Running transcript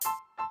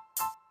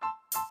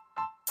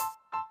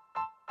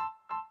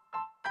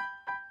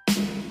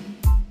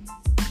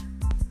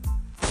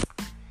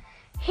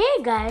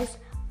Hey guys,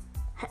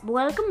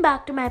 welcome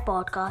back to my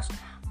podcast.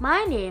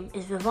 My name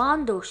is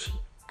Vivan Doshi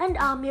and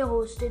I'm your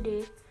host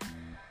today.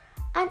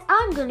 And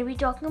I'm going to be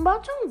talking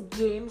about some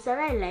games that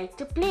I like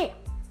to play.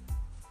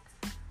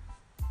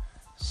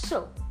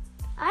 So,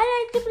 I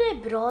like to play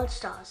Brawl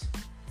Stars.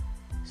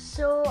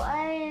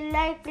 I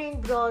like playing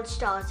Brawl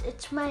Stars.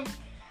 It's my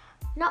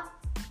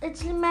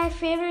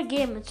favorite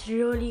game. It's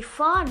really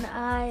fun.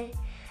 I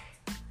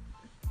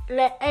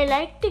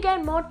like to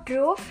get more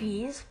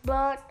trophies,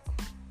 but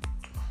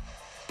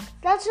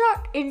that's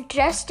not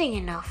interesting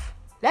enough.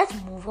 Let's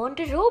move on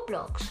to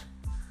Roblox.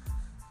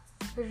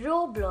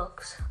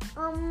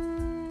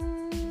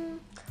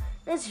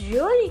 It's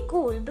really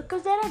cool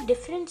because there are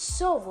different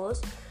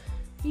servers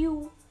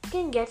you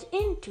can get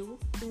into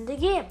in the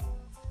game.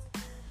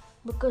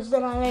 Because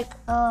there are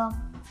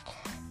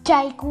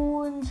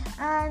tycoons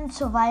and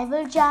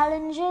survival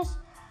challenges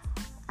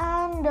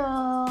and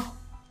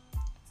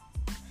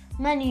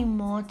many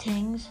more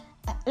things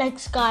like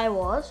Sky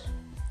Wars,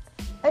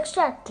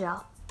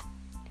 etc.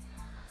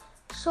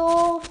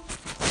 So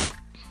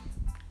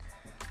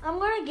I'm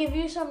gonna give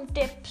you some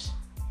tips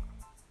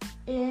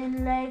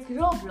in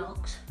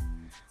Roblox,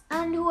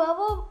 and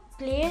whoever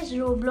plays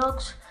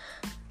Roblox,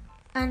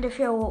 and if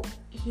you're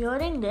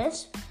hearing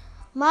this,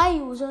 my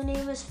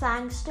username is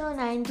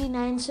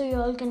Fangster99, so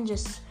you all can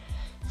just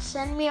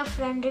send me a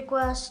friend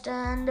request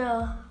and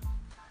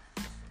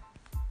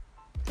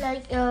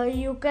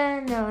you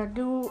can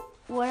do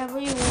whatever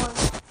you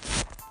want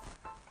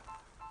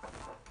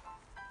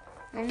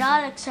and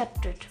I'll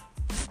accept it.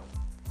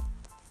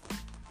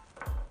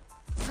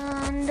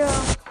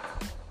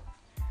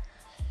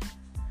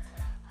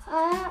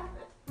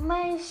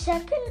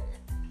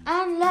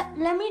 And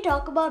let me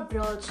talk about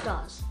Brawl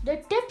Stars. The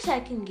tips I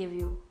can give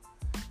you.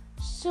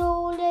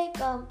 So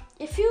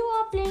if you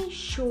are playing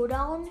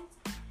Showdown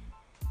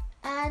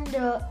and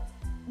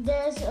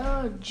there's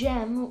a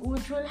gem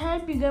which will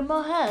help you get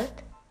more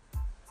health,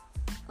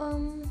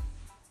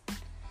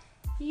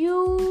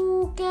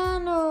 you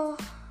can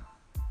what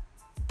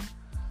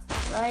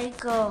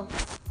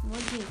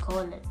do you call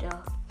it?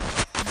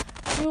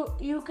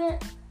 You can,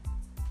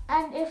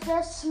 and if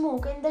there's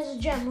smoke and there's a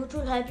gem which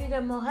will help you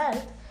get more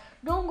health,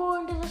 don't go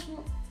into the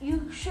smoke.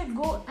 You should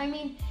go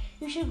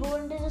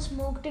into the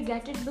smoke to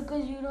get it,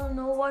 because you don't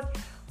know what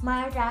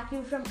might attack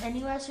you from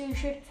anywhere. So you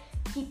should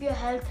keep your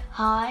health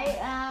high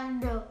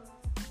and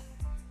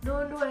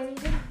don't do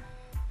anything.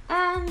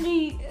 And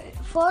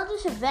for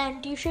this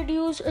event, you should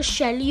use a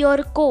Shelly or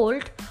a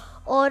Colt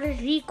or a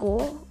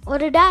Rico or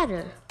a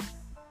Daryl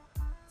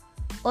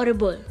or a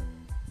Bull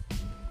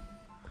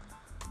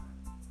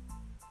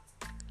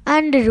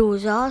and a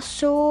Rosa.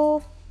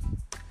 So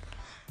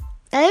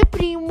El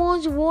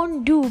Primos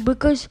won't do,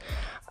 because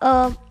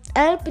El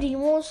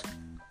Primos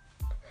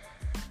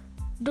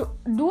do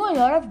a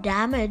lot of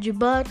damage,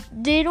 but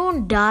they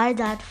don't die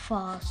that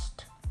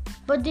fast.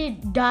 But they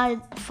die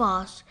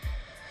fast,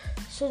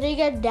 so they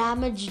get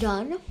damage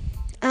done.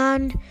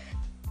 And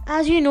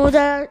as you know,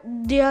 that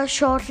they are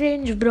short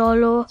range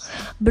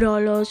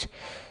brawlers,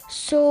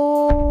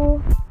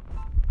 so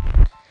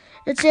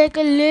it's a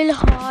little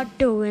hard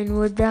to win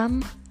with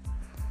them.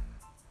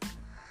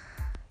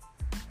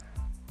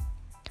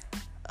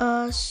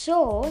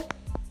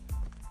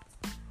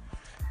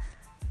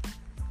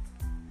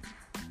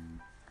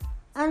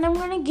 And I'm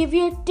gonna give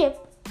you a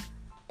tip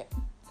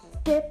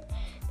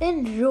in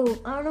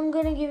and I'm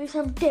gonna give you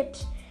some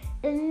tips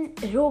in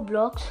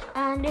Roblox.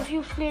 And if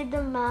you've played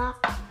the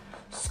map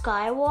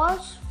Sky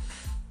Wars,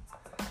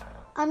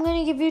 I'm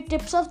gonna give you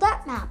tips of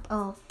that map.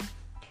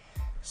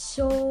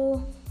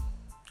 So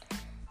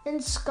in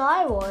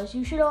Sky Wars,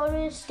 you should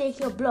always take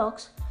your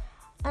blocks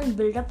and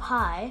build up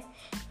high.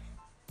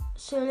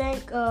 So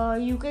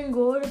you can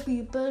go to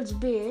people's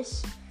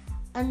base,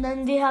 and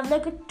then they have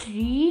a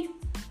tree,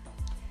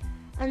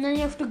 and then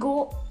you have to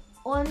go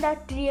on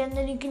that tree, and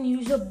then you can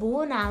use a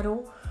bow and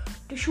arrow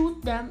to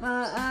shoot them.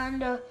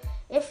 And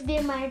if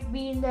they might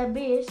be in their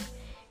base,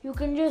 you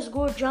can just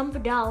go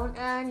jump down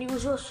and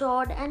use your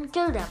sword and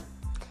kill them.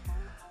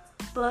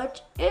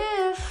 But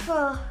if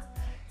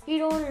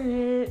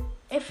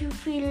you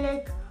feel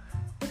like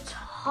it's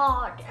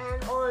hard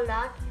and all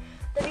that,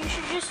 then you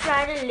should just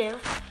try to live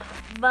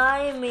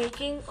by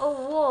making a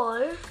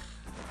wall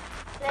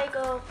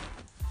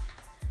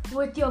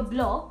with your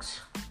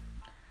blocks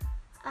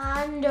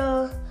and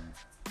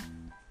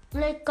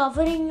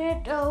covering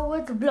it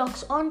with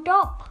blocks on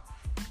top.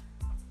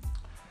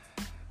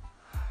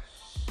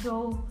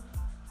 So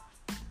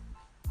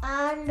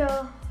and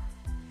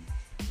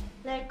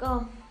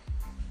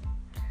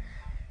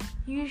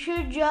you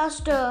should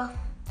just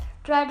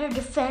try to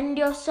defend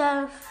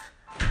yourself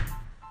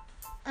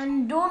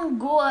and don't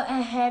go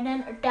ahead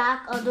and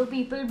attack other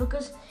people,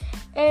 because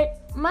it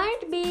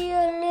might be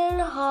a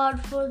little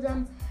hard for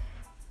them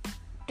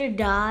to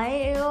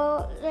die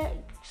or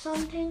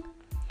something.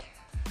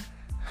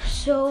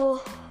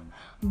 So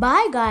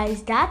bye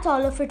guys, that's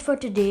all of it for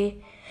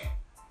today.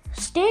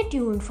 Stay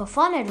tuned for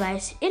fun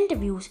advice,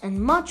 interviews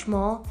and much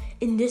more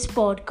in this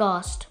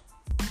podcast.